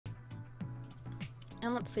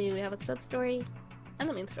And let's see, we have a sub-story and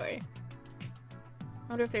the main story. I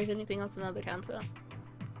wonder if there's anything else in other towns though.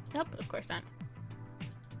 Nope, of course not.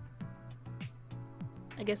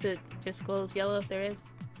 I guess it just glows yellow if there is.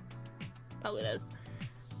 Probably does.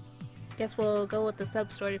 Guess we'll go with the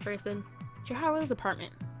sub-story first then. Chiharu's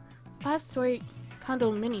apartment. 5-story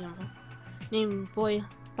condominium named Boy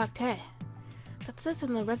Lacte that sits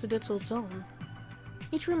in the residential zone.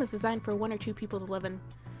 Each room is designed for 1 or 2 people to live in.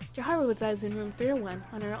 Chiharu resides in room 301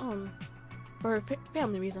 on her own for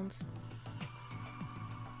family reasons.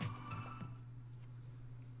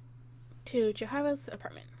 To Chiharu's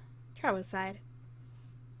apartment. Chiharu's side.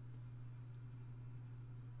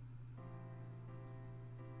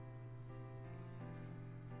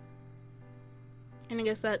 And I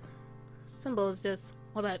guess that symbol is just,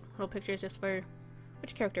 well, that little picture is just for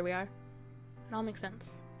which character we are. It all makes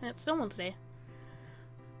sense. And it's still Wednesday.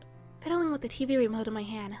 Fiddling with the TV remote in my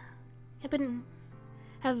hand, have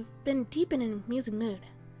been deep in an amusing mood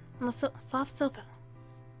on the soft sofa.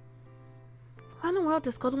 Why in the world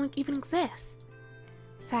does Golden Week even exist?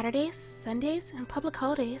 Saturdays, Sundays, and public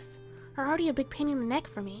holidays are already a big pain in the neck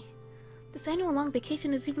for me. This annual long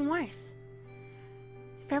vacation is even worse.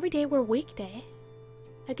 If every day were a weekday,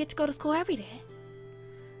 I get to go to school every day.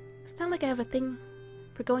 It's not like I have a thing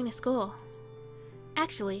for going to school.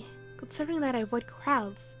 Actually, considering that I avoid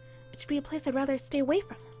crowds, it should be a place I'd rather stay away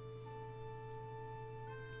from.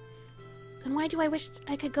 Then why do I wish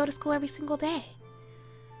I could go to school every single day?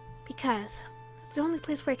 Because it's the only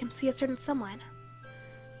place where I can see a certain someone.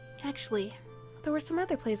 Actually, if there were some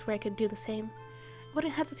other place where I could do the same, I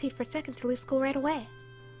wouldn't hesitate for a second to leave school right away.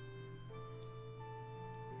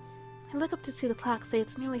 I look up to see the clock say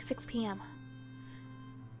it's nearly 6 p.m.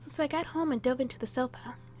 Since I got home and dove into the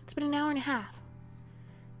sofa, it's been an hour and a half.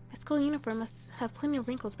 My school uniform must have plenty of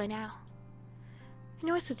wrinkles by now. I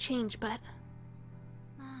know it's a change, but...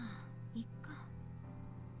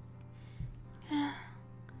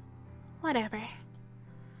 whatever. I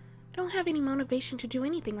don't have any motivation to do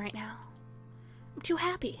anything right now. I'm too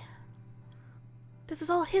happy. This is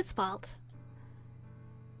all his fault.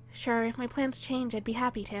 Sure, if my plans change, I'd be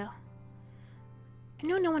happy to. I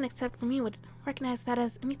know no one except for me would recognize that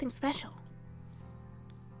as anything special.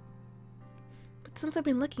 But since I've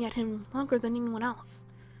been looking at him longer than anyone else,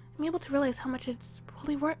 I'm able to realize how much it's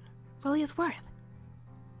really is worth.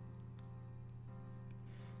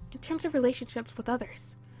 In terms of relationships with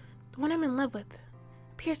others, the one I'm in love with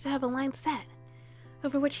appears to have a line set,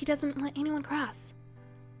 over which he doesn't let anyone cross.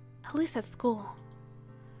 At least at school.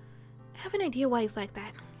 I have an idea why he's like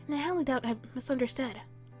that, and I highly doubt I've misunderstood.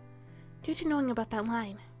 Due to knowing about that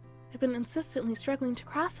line, I've been insistently struggling to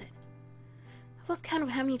cross it. I've lost count of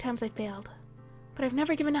how many times I failed, but I've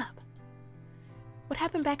never given up. What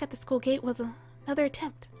happened back at the school gate was another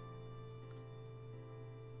attempt.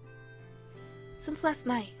 Since last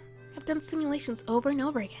night, I've done simulations over and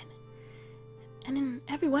over again, and in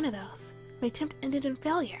every one of those, my attempt ended in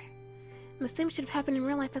failure, and the same should have happened in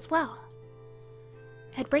real life as well.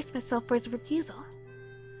 I had braced myself for his refusal,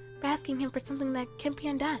 by asking him for something that can't be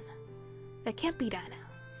undone. That can't be done.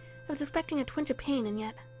 I was expecting a twinge of pain and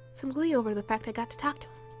yet some glee over the fact I got to talk to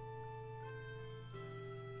him.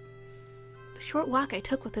 The short walk I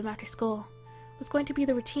took with him after school was going to be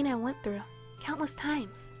the routine I went through countless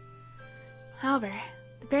times. However,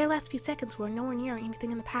 the very last few seconds were nowhere near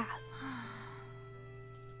anything in the past.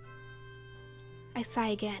 I sigh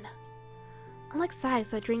again. Unlike sighs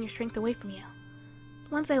that drain your strength away from you, the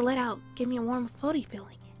ones I let out give me a warm, floaty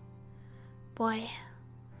feeling. Boy,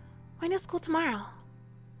 why no school tomorrow?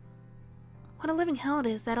 What a living hell it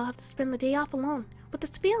is that I'll have to spend the day off alone with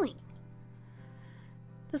this feeling.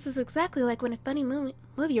 This is exactly like when a funny movie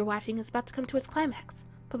you're watching is about to come to its climax,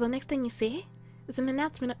 but the next thing you see is an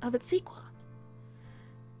announcement of its sequel.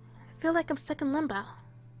 I feel like I'm stuck in limbo.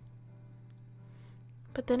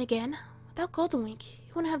 But then again, without Golden Week,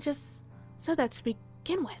 you wouldn't have just said that to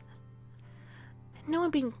begin with. I know I'm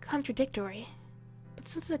being contradictory, but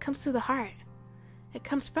since it comes to the heart, it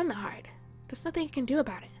comes from the heart. There's nothing I can do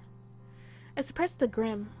about it. I suppress the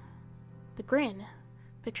grin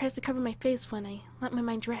that tries to cover my face when I let my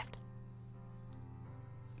mind drift.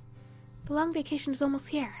 The long vacation is almost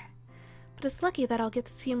here, but it's lucky that I'll get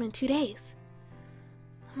to see him in 2 days.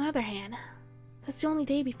 On the other hand, that's the only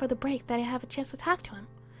day before the break that I have a chance to talk to him.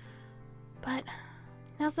 But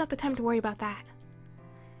now's not the time to worry about that.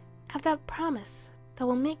 I have that promise that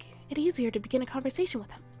will make it easier to begin a conversation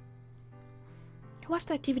with him. I watched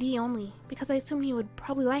that DVD only because I assumed he would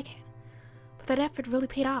probably like it, but that effort really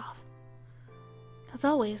paid off. As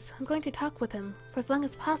always, I'm going to talk with him for as long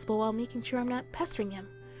as possible while making sure I'm not pestering him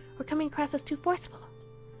or coming across as too forceful.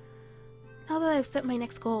 Now that I've set my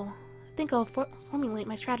next goal, I think I'll formulate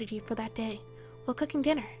my strategy for that day while cooking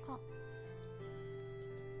dinner. I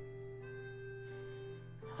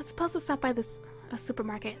was supposed to stop by a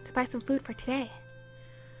supermarket to buy some food for today.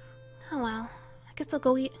 Oh well, I guess I'll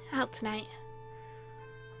go eat out tonight.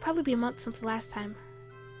 It'll probably be a month since the last time.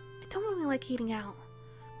 I don't really like eating out,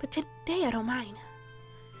 but today I don't mind.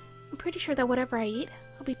 I'm pretty sure that whatever I eat,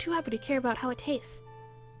 I'll be too happy to care about how it tastes.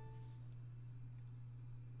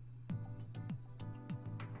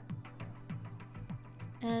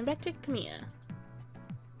 And back to Kamiya.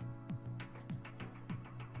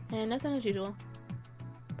 And nothing as usual.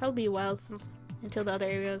 Probably be a while until the other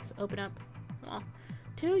areas open up. Well,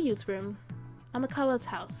 to youth room. Amakawa's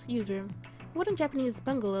house, youth room. A wooden Japanese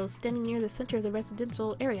bungalow standing near the center of the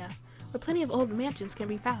residential area, where plenty of old mansions can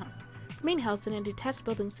be found. The main house and a detached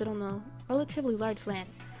building sit on the relatively large land.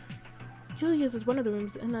 Yu uses one of the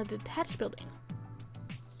rooms in the detached building.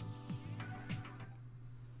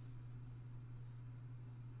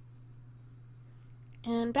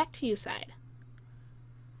 And back to you side.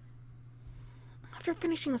 After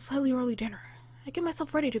finishing a slightly early dinner, I get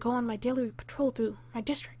myself ready to go on my daily patrol through my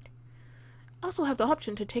district. I also have the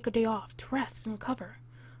option to take a day off to rest and recover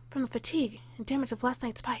from the fatigue and damage of last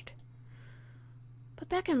night's fight. But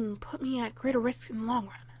that can put me at greater risk in the long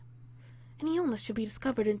run. Any illness should be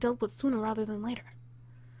discovered and dealt with sooner rather than later.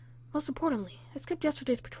 Most importantly, I skipped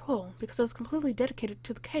yesterday's patrol because I was completely dedicated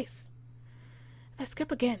to the case. If I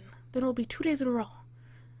skip again, then it will be 2 days in a row.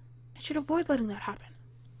 I should avoid letting that happen.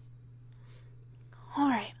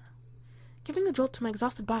 Alright. Giving a jolt to my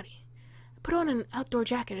exhausted body, I put on an outdoor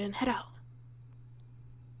jacket and head out.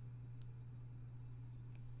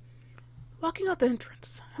 Walking out the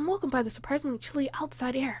entrance, I'm welcomed by the surprisingly chilly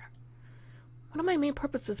outside air. One of my main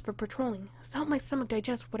purposes for patrolling is to help my stomach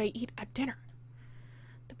digest what I eat at dinner.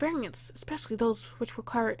 The variants, especially those which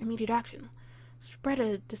require immediate action, spread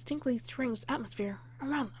a distinctly strange atmosphere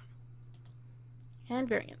around them. And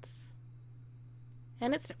variants.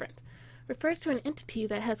 And it's different. Refers to an entity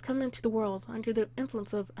that has come into the world under the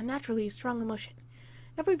influence of unnaturally strong emotion.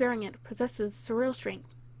 Every variant possesses surreal strength,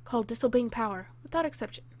 called disobeying power, without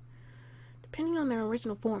exception. Depending on their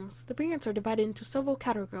original forms, the variants are divided into several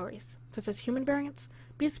categories, such as human variants,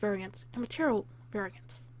 beast variants, and material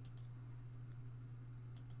variants.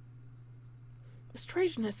 The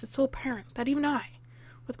strangeness is so apparent that even I,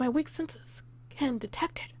 with my weak senses, can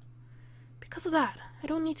detect it. Because of that, I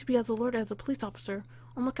don't need to be as alert as a police officer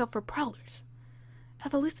on lookout for prowlers. I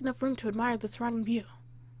have at least enough room to admire the surrounding view.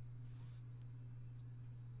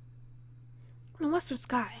 In the western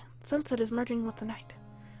sky, the sunset is merging with the night,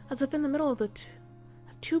 as if in the middle of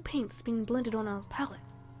two paints being blended on a palette.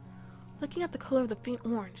 Looking at the color of the faint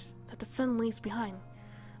orange that the sun leaves behind,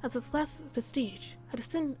 as its last vestige, I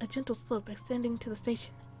descend a gentle slope extending to the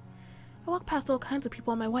station. I walk past all kinds of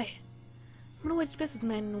people on my way. A middle-aged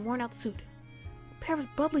businessman in a worn-out suit, a pair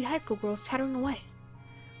of bubbly high school girls chattering away,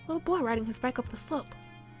 a little boy riding his bike up the slope.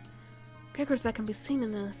 Figures that can be seen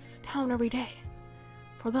in this town every day.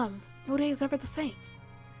 For them, no day is ever the same.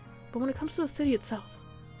 But when it comes to the city itself,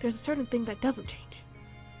 there's a certain thing that doesn't change.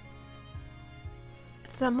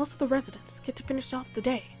 It's that most of the residents get to finish off the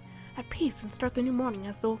day at peace and start the new morning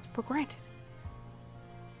as though for granted.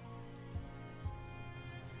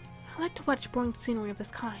 I like to watch boring scenery of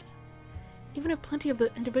this kind, even if plenty of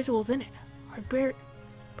the individuals in it are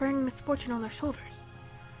bearing misfortune on their shoulders.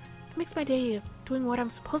 It makes my day of doing what I'm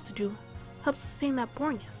supposed to do help sustain that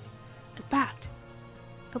boringness. In fact,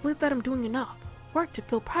 I believe that I'm doing enough work to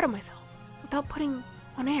feel proud of myself without putting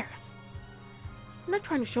on airs. I'm not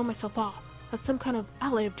trying to show myself off as some kind of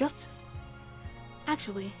ally of justice.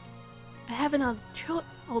 Actually, I have an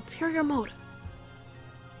ulterior motive,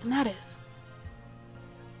 and that is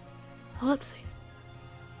ellipses.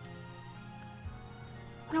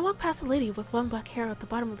 When I walk past a lady with long black hair at the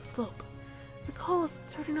bottom of the slope, I recall a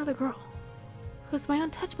certain other girl, who is my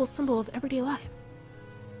untouchable symbol of everyday life.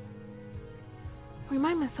 I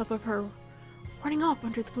remind myself of her running off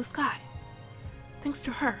under the blue sky. Thanks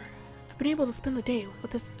to her, I've been able to spend the day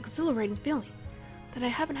with this exhilarating feeling that I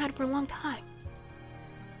haven't had for a long time.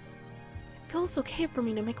 It feels okay for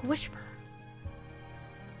me to make a wish for her.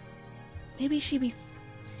 Maybe she's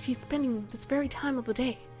spending this very time of the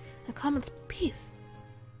day in common peace.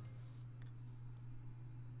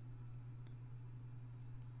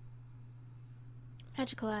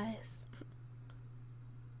 Magical eyes.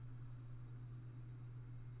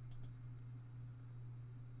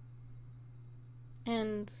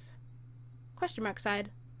 And question mark side.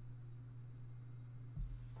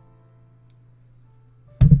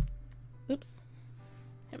 Oops.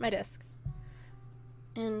 Hit my desk.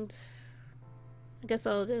 And I guess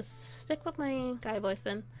I'll just stick with my guy voice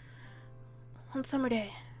then. One summer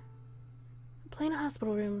day, playing a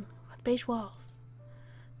hospital room with beige walls.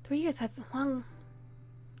 3 years have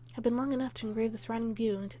been long enough to engrave the surrounding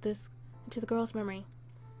view into the girl's memory.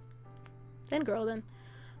 Then.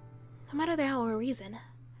 No matter the hour or reason,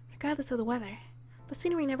 regardless of the weather, the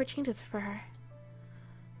scenery never changes for her.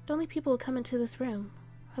 The only people who come into this room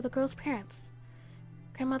are the girl's parents,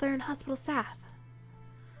 grandmother, and hospital staff.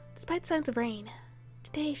 Despite signs of rain,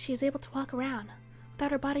 today she is able to walk around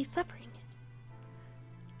without her body suffering.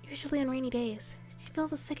 Usually on rainy days, she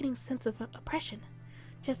feels a sickening sense of oppression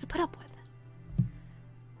she has to put up with.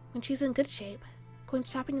 When she's in good shape, going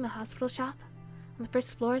shopping in the hospital shop on the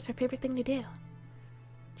first floor is her favorite thing to do.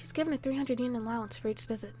 She's given a 300 yen allowance for each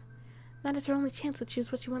visit. That is her only chance to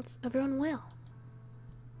choose what she wants of her own will.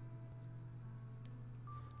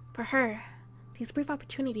 For her, these brief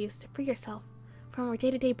opportunities to free herself from her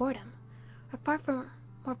day-to-day boredom are far from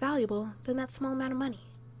more valuable than that small amount of money.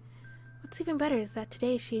 What's even better is that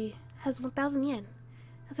today she has 1,000 yen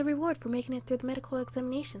as a reward for making it through the medical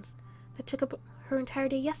examinations that took up her entire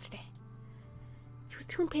day yesterday. She was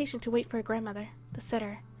too impatient to wait for her grandmother, the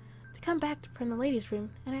sitter, to come back from the ladies'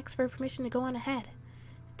 room and ask for permission to go on ahead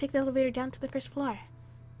and take the elevator down to the first floor.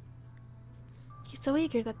 She's so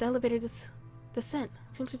eager that the elevator descent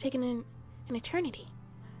seems to take an eternity.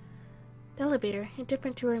 The elevator,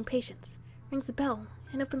 indifferent to her impatience, rings a bell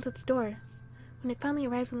and opens its doors when it finally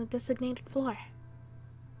arrives on the designated floor.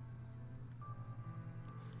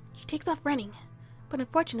 She takes off running, but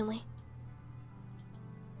unfortunately,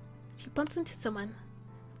 she bumps into someone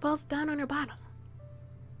and falls down on her bottom.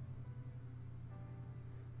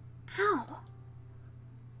 Ow!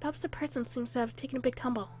 The opposite person seems to have taken a big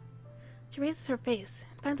tumble. She raises her face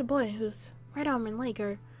and finds a boy whose right arm and leg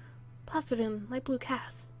are plastered in light blue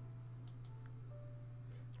casts.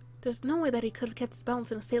 There's no way that he could have kept his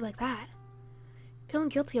balance in a state like that. Feeling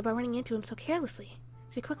guilty about running into him so carelessly,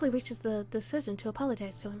 she quickly reaches the decision to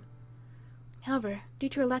apologize to him. However, due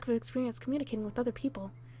to her lack of experience communicating with other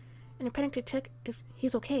people, and her panic to check if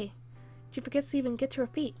he's okay, she forgets to even get to her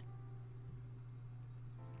feet.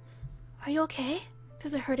 Are you okay?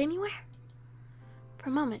 Does it hurt anywhere? For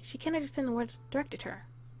a moment, she can't understand the words directed to her.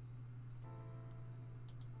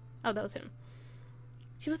 Oh, that was him.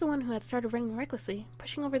 She was the one who had started running recklessly,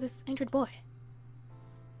 pushing over this injured boy.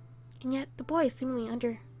 And yet, the boy is seemingly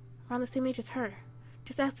around the same age as her,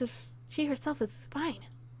 just as if she herself is fine.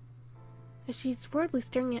 As she's worriedly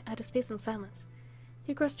staring at his face in silence,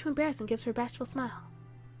 he grows too embarrassed and gives her a bashful smile.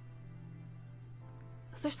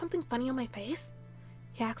 Is there something funny on my face?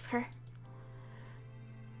 He asks her.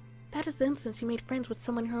 That is the instant she made friends with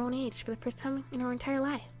someone her own age for the first time in her entire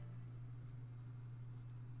life.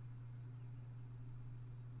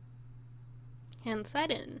 And side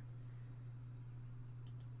in.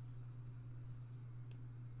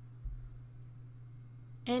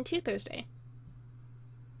 And to Thursday.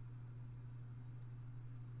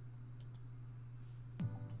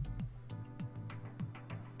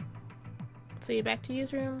 So you're back to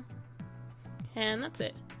use room. And that's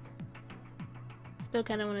it. Still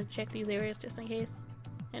kind of want to check these areas just in case.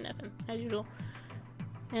 And nothing, as usual.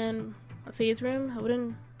 And let's see, his room, a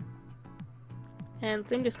wooden. And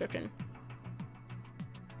same description.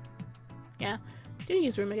 Yeah, do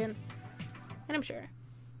use room again. And I'm sure.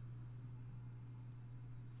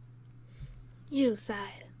 You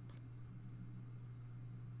sighed.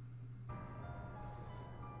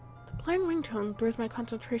 The blaring ringtone throws my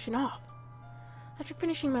concentration off. After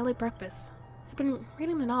finishing my late breakfast, I've been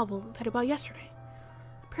reading the novel that I bought yesterday.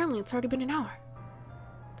 Apparently it's already been an hour.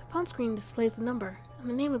 The phone screen displays the number and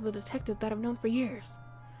the name of the detective that I've known for years.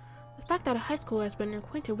 The fact that a high schooler has been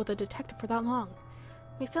acquainted with a detective for that long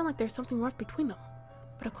may sound like there's something rough between them,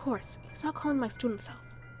 but of course, he's not calling my student self.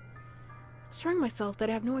 Assuring myself that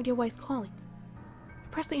I have no idea why he's calling, I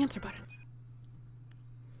press the answer button.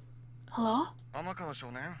 Hello? Amakawa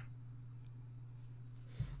shounen.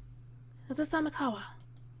 Is this Amakawa?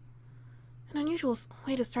 An unusual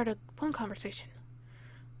way to start a phone conversation.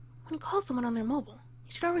 When you call someone on their mobile,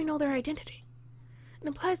 you should already know their identity. It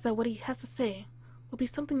implies that what he has to say will be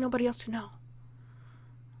something nobody else should know.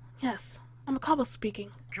 Yes, Amakawa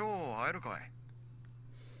speaking. Can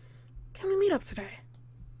we meet up today?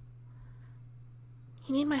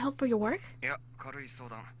 You need my help for your work?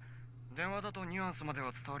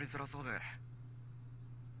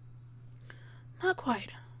 Not quite.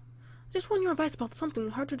 I just want your advice about something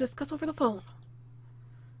hard to discuss over the phone.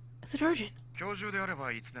 Is it urgent?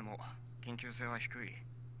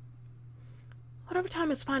 Whatever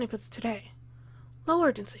time is fine if it's today. Low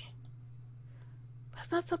urgency.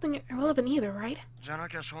 That's not something irrelevant either, right? じゃな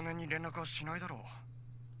きゃ少年に連絡はしないだろ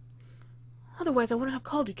う。 Otherwise, I wouldn't have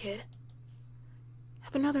called you, kid. I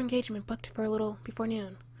have another engagement booked for a little before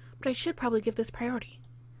noon, but I should probably give this priority.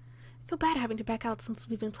 I feel bad having to back out since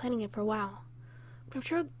we've been planning it for a while, but I'm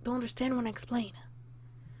sure they'll understand when I explain.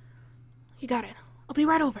 You got it. I'll be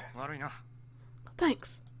right over. 悪いな。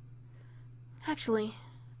 Thanks. Actually,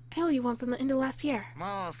 I owe you one from the end of last year.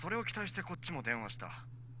 まあ、それを期待してこっちも電話した。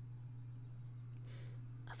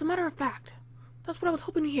 As a matter of fact, that's what I was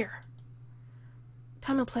hoping to hear.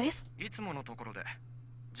 Time and place? いつものところで。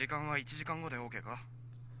時間は1時間後で OK か？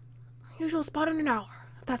 Usual spot in an hour,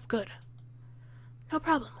 if that's good. No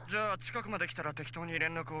problem. じゃあ近くまで来たら適当に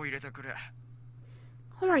連絡を入れてくれ。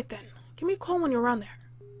 Alright then, give me a call when you're around there.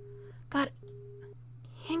 God,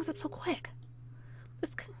 he hangs up so quick.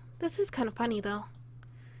 This is kind of funny though.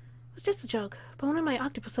 It was just a joke, but one of my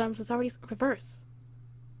octopus arms is already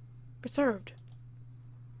reserved.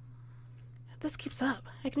 If this keeps up,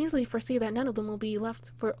 I can easily foresee that none of them will be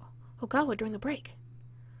left for Ogawa during the break.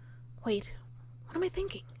 Wait, what am I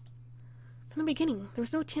thinking? From the beginning, there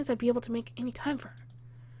was no chance I'd be able to make any time for her.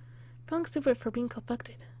 Feeling stupid for being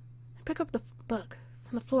conflicted, I pick up the book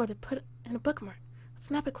from the floor to put it in a bookmark and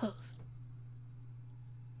snap it closed.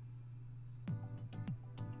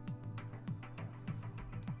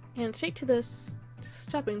 And straight to this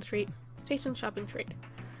shopping street, Station Shopping Street.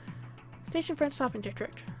 Station Front Shopping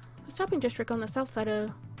District. The shopping district on the south side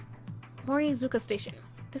of Morizuka Station.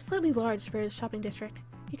 It is slightly large for a shopping district.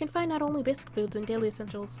 You can find not only basic foods and daily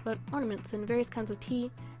essentials, but ornaments and various kinds of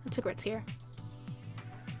tea and cigarettes here.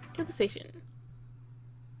 To the station.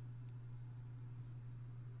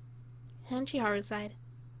 And Chiharu's side.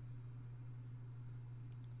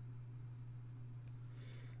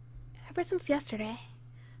 Ever since yesterday,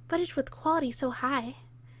 footage with quality so high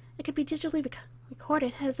it could be digitally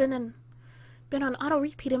recorded has been on auto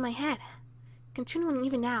repeat in my head, continuing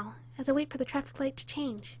even now as I wait for the traffic light to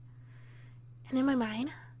change. And in my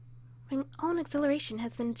mind, my own exhilaration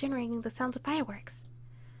has been generating the sounds of fireworks.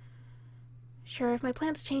 Sure, if my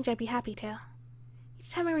plans change, I'd be happy to. Each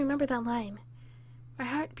time I remember that line, my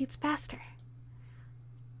heart beats faster.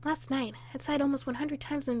 Last night, I'd sighed almost 100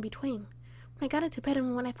 times in between, when I got into bed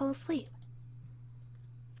and when I fell asleep.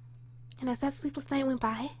 And as that sleepless night went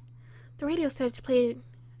by, the radio started to play a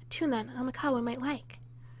tune that Amakawa might like.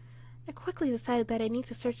 I quickly decided that I need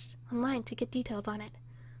to search online to get details on it,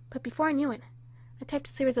 but before I knew it, I typed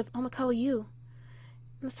a series of Omakawa U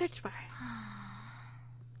in the search bar.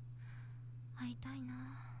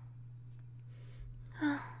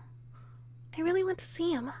 I really want to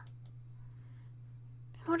see him.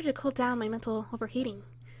 In order to cool down my mental overheating,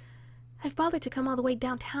 I've bothered to come all the way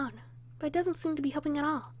downtown, but it doesn't seem to be helping at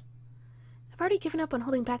all. I've already given up on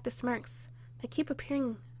holding back the smirks that keep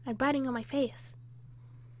appearing and biting on my face.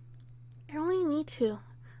 I only need to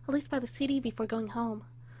at least buy the CD before going home.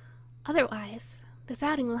 Otherwise, this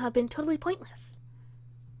outing will have been totally pointless.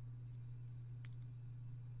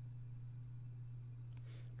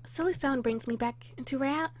 A silly sound brings me back into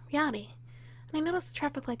reality, and I notice the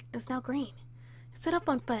traffic light is now green. It's set up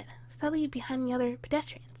on foot, slightly behind the other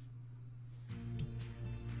pedestrians.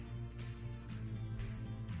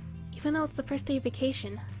 Even though it's the first day of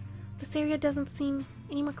vacation, this area doesn't seem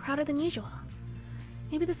any more crowded than usual.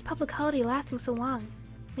 Maybe this public holiday lasting so long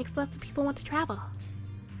makes lots of people want to travel.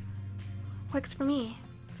 Works for me.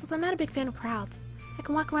 Since I'm not a big fan of crowds, I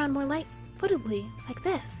can walk around more light-footedly like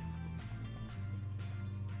this.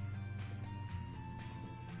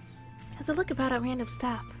 As I look about at random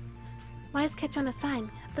stuff, my eyes catch on a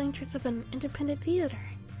sign at the entrance of an independent theater.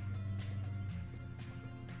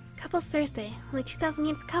 Couples Thursday, only 2,000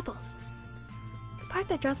 yen for couples. The part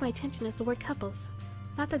that draws my attention is the word couples,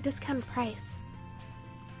 not the discounted price.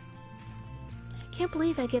 I can't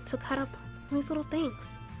believe I get so caught up in these little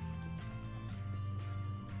things.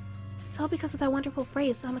 It's all because of that wonderful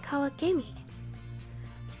phrase Amakawa gave me.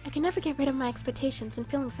 I can never get rid of my expectations and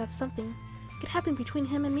feelings that something could happen between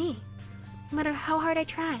him and me, no matter how hard I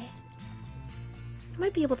try. I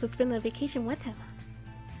might be able to spend the vacation with him.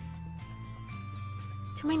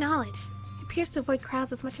 To my knowledge, he appears to avoid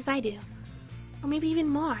crowds as much as I do, or maybe even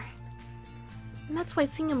more. And that's why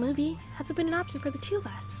seeing a movie hasn't been an option for the two of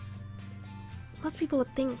us. Most people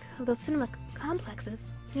would think of those cinema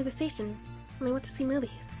complexes near the station when they went to see movies.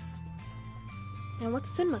 And what's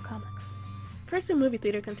a cinema complex? First, a movie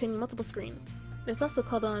theater containing multiple screens. It's also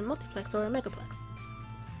called a multiplex or a megaplex.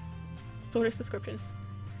 Store's description.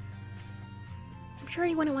 I'm sure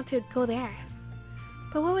he wouldn't want to go there.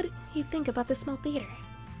 But what would he think about this small theater?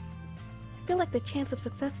 I feel like the chance of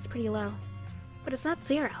success is pretty low, but it's not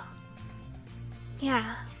zero.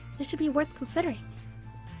 Yeah, this should be worth considering.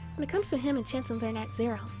 When it comes to him and chances are not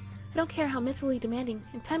zero. I don't care how mentally demanding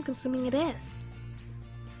and time-consuming it is.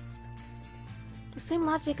 The same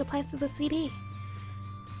logic applies to the CD.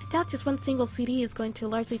 I doubt just one single CD is going to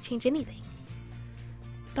largely change anything.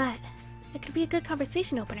 But it could be a good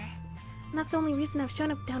conversation opener, and that's the only reason I've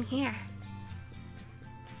shown up down here.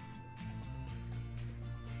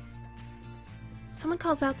 Someone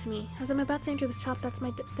calls out to me as I'm about to enter the shop that's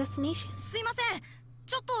my destination. すいません、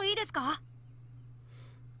ちょっといいですか?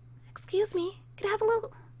 Excuse me, could I have a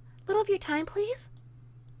little of your time, please?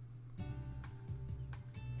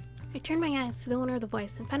 I turned my eyes to the owner of the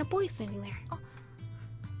voice and found a boy standing there.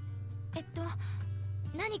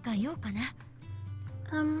 何か用かな?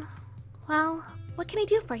 Well, what can I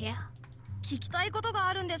do for you? 聞きたいことが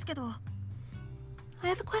あるんですけど.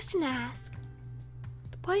 I have a question to ask.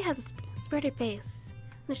 The boy has a spirited face,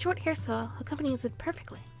 and a short hairstyle accompanies it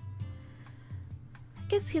perfectly. I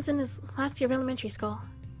guess he's in his last year of elementary school, or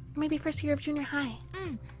maybe first year of junior high.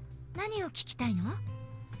 何を聞きたいの?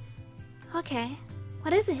 Okay,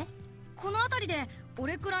 what is it? この辺りで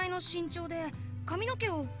俺くらいの身長で髪の毛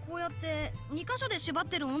をこうやって2箇所で縛っ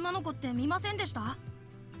てる女の子って見ませんでした?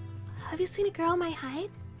 Have you seen a girl my height,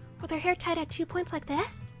 with her hair tied at 2 points like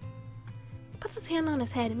this? He puts his hand on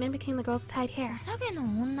his head, mimicking the girl's tied hair. おさげの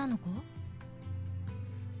女の子?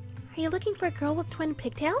 Are you looking for a girl with twin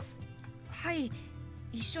pigtails? はい、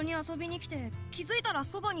一緒に遊びに来て気づいたら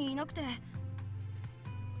そばにいなくて.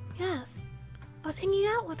 Yes, I was hanging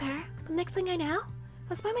out with her, but next thing I know, I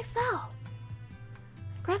was by myself.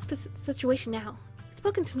 I grasp his situation now. He's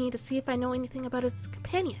spoken to me to see if I know anything about his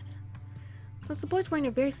companion. Since the boy's wearing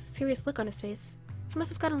a very serious look on his face, she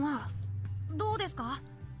must have gotten lost. どうですか?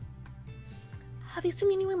 Have you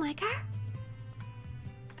seen anyone like her?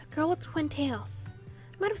 A girl with twin tails.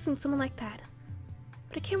 I might have seen someone like that,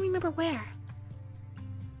 but I can't remember where.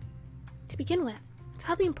 To begin with, it's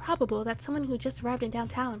highly improbable that someone who just arrived in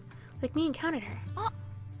downtown, like me, encountered her.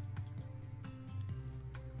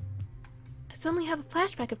 I suddenly have a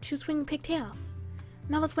flashback of 2 swinging pigtails,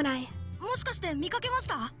 and that was when I... もしかして見かけまし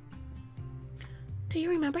た? Do you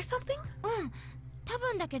remember something? 多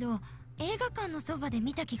分だけど映画館のそばで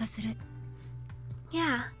見た気がする.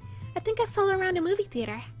 Yeah, I think I saw her around a movie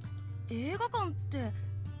theater. 映画館って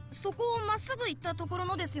そこをまっすぐ行ったところ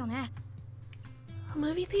のですよね? A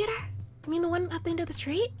movie theater? You mean the one at the end of the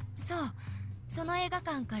street? そう、その映画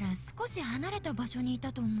館から少し離れた場所にい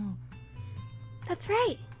たと思う. That's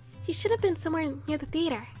right. She should have been somewhere near the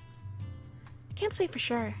theater. I can't say for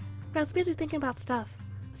sure, but I was busy thinking about stuff,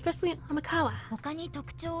 especially Amakawa. 他に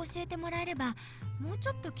特徴を教えてもらえればもうち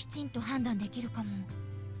ょっときちんと判断できるかも.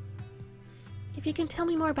 If you can tell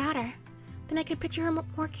me more about her, then I could picture her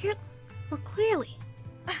more clearly. い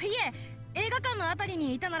え、映画館のあたり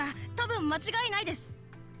にいたなら多分間違いないです.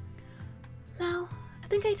 No, I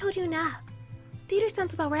think I told you enough. Theater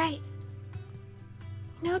sounds about right.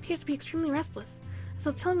 He now appears to be extremely restless, as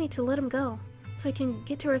though telling me to let him go, so I can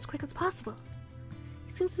get to her as quick as possible.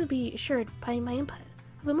 He seems to be assured by my input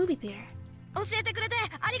of the movie theater. 教えてくれて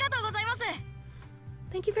ありがとうございます.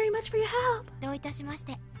 Thank you very much for your help. どういたしまし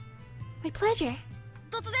て. My pleasure.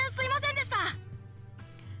 突然すいませんでした.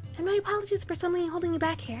 And my apologies for suddenly holding you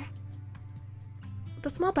back here. With a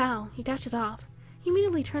small bow, he dashes off. He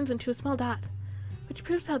immediately turns into a small dot, which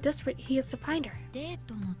proves how desperate he is to find her. デー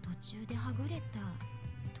トの途中ではぐれた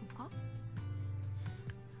とか?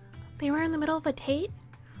 They were in the middle of a date?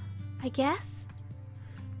 I guess?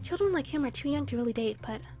 Children like him are too young to really date,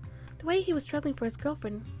 but the way he was struggling for his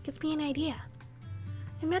girlfriend gives me an idea.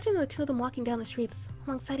 Imagine the two of them walking down the streets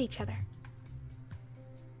alongside each other.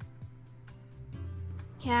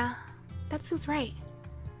 Yeah, that seems right.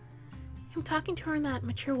 Him talking to her in that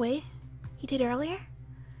mature way he did earlier,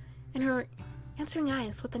 and her answering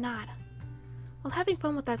eyes with a nod. While having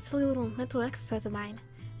fun with that silly little mental exercise of mine,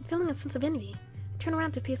 and feeling a sense of envy, I turn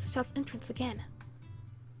around to face the shop's entrance again.